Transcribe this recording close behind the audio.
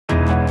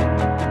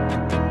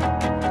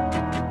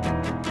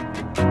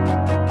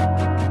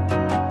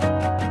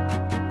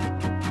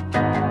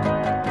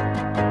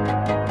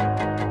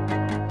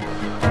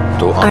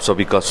आप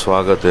सभी का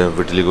स्वागत है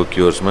विटिलिगो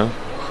क्योर्स में.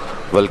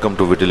 Welcome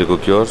to Vitiligo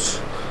Cures.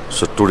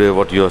 So today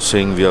what you are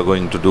seeing, we are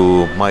going to do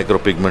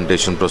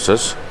micropigmentation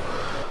process,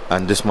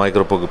 and this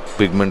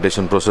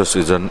micropigmentation process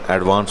is an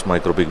advanced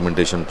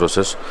micropigmentation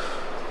process.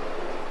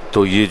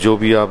 तो ये जो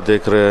भी आप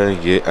देख रहे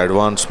हैं ये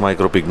advanced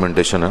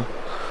micropigmentation है.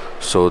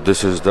 So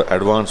this is the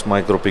advanced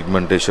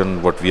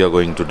micropigmentation what we are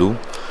going to do.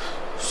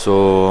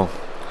 So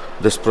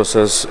this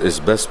process is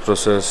best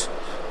process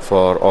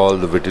for all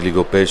the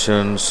vitiligo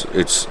patients.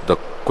 It's the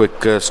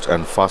quickest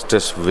and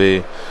fastest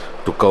way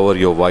to cover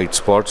your white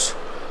spots,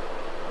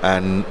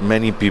 and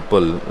many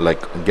people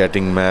like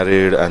getting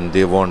married and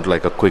they want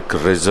like a quick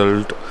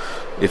result.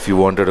 If you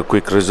wanted a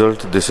quick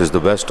result, this is the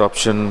best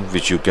option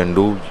which you can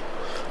do,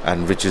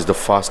 and which is the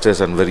fastest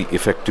and very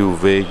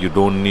effective way. You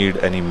don't need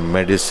any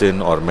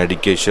medicine or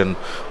medication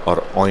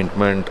or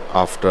ointment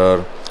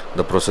after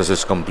the process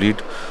is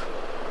complete,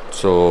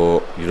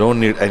 so you don't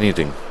need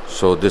anything.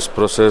 So this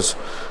process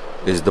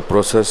is the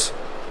process,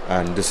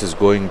 and this is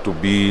going to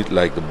be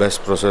like the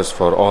best process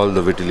for all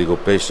the vitiligo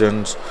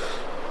patients.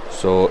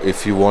 So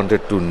if you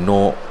wanted to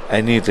know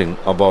anything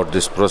about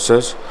this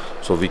process,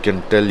 so we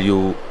can tell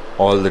you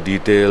all the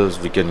details,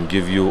 we can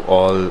give you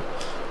all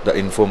the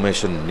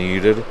information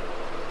needed.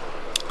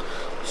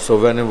 So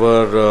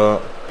whenever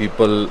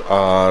people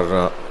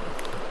are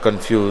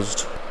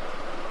confused,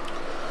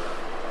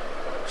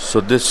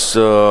 so this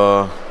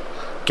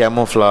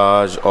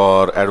camouflage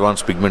or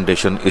advanced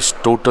pigmentation is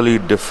totally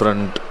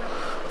different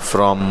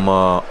from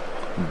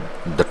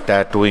the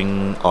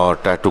tattooing or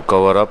tattoo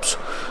cover-ups,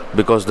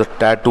 because the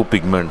tattoo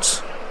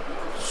pigments,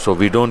 so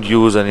we don't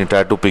use any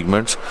tattoo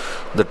pigments.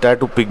 The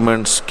tattoo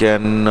pigments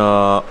can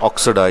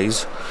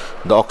oxidize,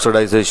 the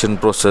oxidization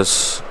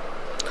process,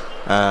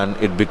 and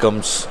it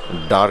becomes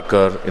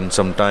darker in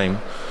some time.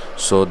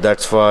 So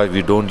that's why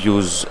we don't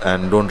use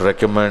and don't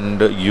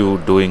recommend you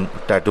doing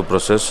tattoo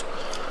process,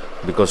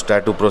 because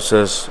tattoo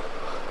process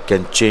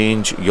can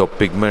change your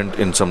pigment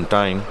in some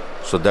time.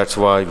 So that's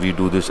why we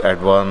do this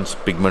advanced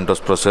pigmentos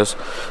process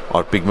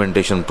or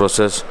pigmentation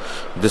process.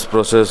 This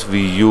process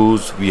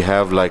we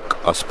have like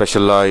a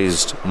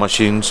specialized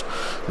machines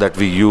that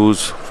we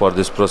use for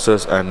this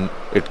process, and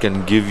it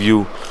can give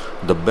you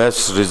the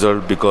best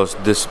result, because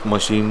this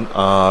machine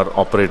are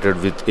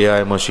operated with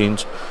AI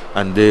machines,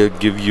 and they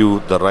give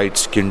you the right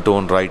skin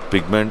tone, right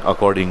pigment.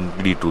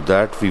 Accordingly to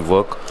that we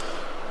work.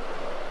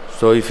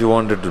 So if you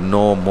wanted to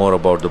know more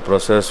about the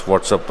process,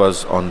 WhatsApp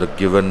us on the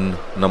given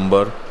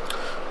number.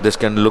 This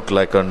can look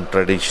like a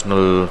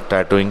traditional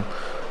tattooing,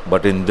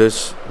 but in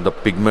this the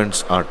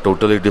pigments are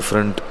totally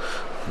different.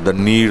 The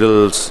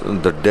needles,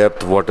 the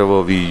depth,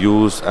 whatever we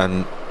use,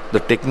 and the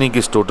technique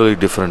is totally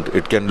different.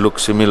 It can look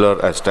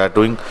similar as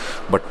tattooing,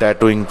 but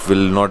tattooing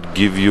will not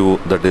give you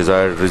the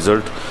desired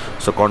result.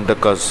 So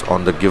contact us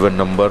on the given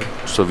number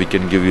so we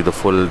can give you the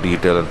full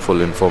detail and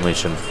full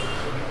information.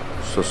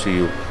 So see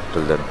you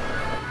till then.